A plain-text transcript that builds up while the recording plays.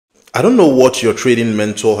I don't know what your trading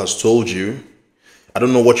mentor has told you. I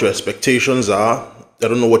don't know what your expectations are. I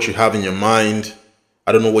don't know what you have in your mind.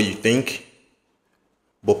 I don't know what you think.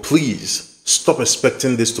 But please stop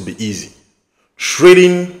expecting this to be easy.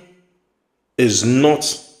 Trading is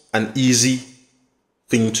not an easy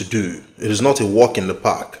thing to do. It is not a walk in the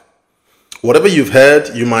park. Whatever you've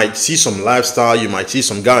heard, you might see some lifestyle, you might see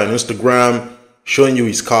some guy on Instagram showing you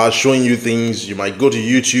his cars, showing you things. You might go to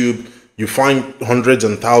YouTube, you find hundreds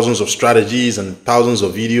and thousands of strategies and thousands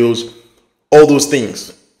of videos, all those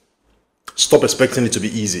things. Stop expecting it to be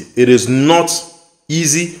easy. It is not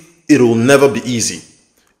easy. It will never be easy.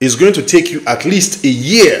 It's going to take you at least a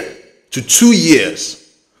year to 2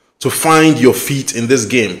 years to find your feet in this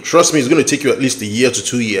game. Trust me, it's going to take you at least a year to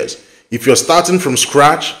 2 years. If you're starting from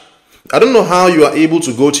scratch, I don't know how you are able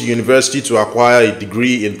to go to university to acquire a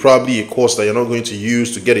degree in probably a course that you're not going to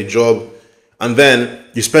use to get a job, and then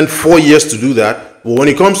you spend 4 years to do that. But when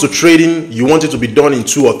it comes to trading, you want it to be done in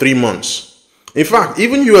 2 or 3 months. In fact,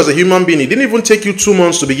 even you as a human being, it didn't even take you 2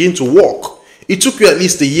 months to begin to walk. It took you at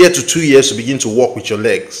least a year to 2 years to begin to walk with your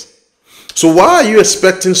legs. So why are you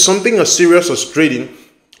expecting something as serious as trading,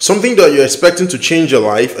 something that you're expecting to change your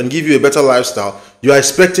life and give you a better lifestyle, you are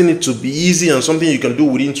expecting it to be easy and something you can do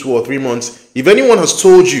within 2 or 3 months? If anyone has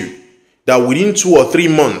told you that within 2 or 3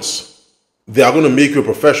 months, they are going to make you a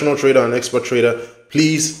professional trader, an expert trader,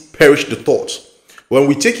 please perish the thought. When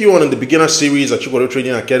we take you on in the beginner series at Tickmill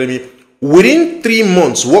Trading Academy, within 3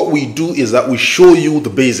 months, what we do is that we show you the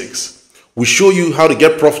basics. We show you how to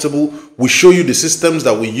get profitable. We show you the systems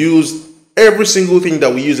that we use, every single thing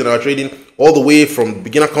that we use in our trading, all the way from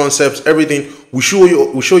beginner concepts, everything. We show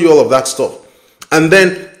you all of that stuff. And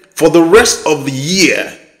then for the rest of the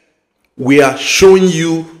year, we are showing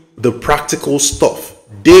you the practical stuff,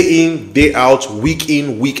 day in, day out, week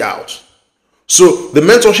in, week out. So the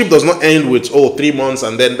mentorship does not end with, 3 months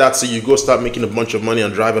and then that's it, you go start making a bunch of money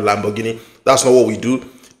and drive a Lamborghini. That's not what we do.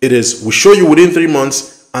 It is, we show you within 3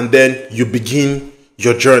 months and then you begin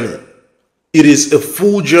your journey. It is a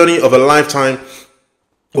full journey of a lifetime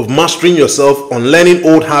of mastering yourself, on learning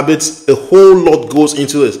old habits. A whole lot goes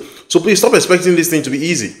into this. So please stop expecting this thing to be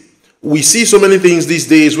easy. We see so many things these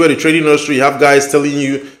days where the trading industry, you have guys telling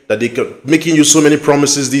you that they can, making you so many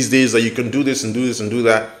promises these days that you can do this and do this and do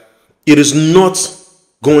that. It is not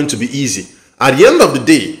going to be easy. At the end of the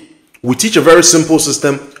day, we teach a very simple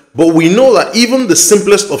system, but we know that even the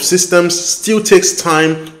simplest of systems still takes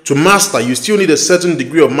time to master. You still need a certain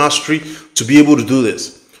degree of mastery to be able to do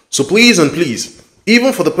this. So please and please,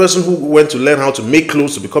 even for the person who went to learn how to make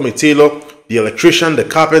clothes, to become a tailor, the electrician, the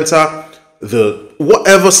carpenter, the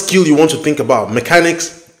whatever skill you want to think about,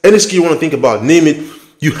 mechanics, any skill you want to think about, name it,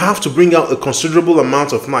 you have to bring out a considerable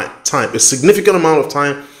amount of time, a significant amount of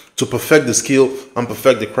time to perfect the skill and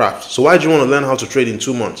perfect the craft. So why do you want to learn how to trade in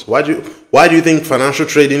 2 months? Why do you think financial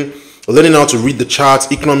trading, learning how to read the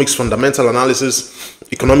charts, economics, fundamental analysis,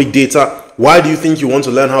 economic data, why do you think you want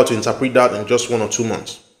to learn how to interpret that in just 1 or 2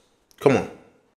 months? Come on.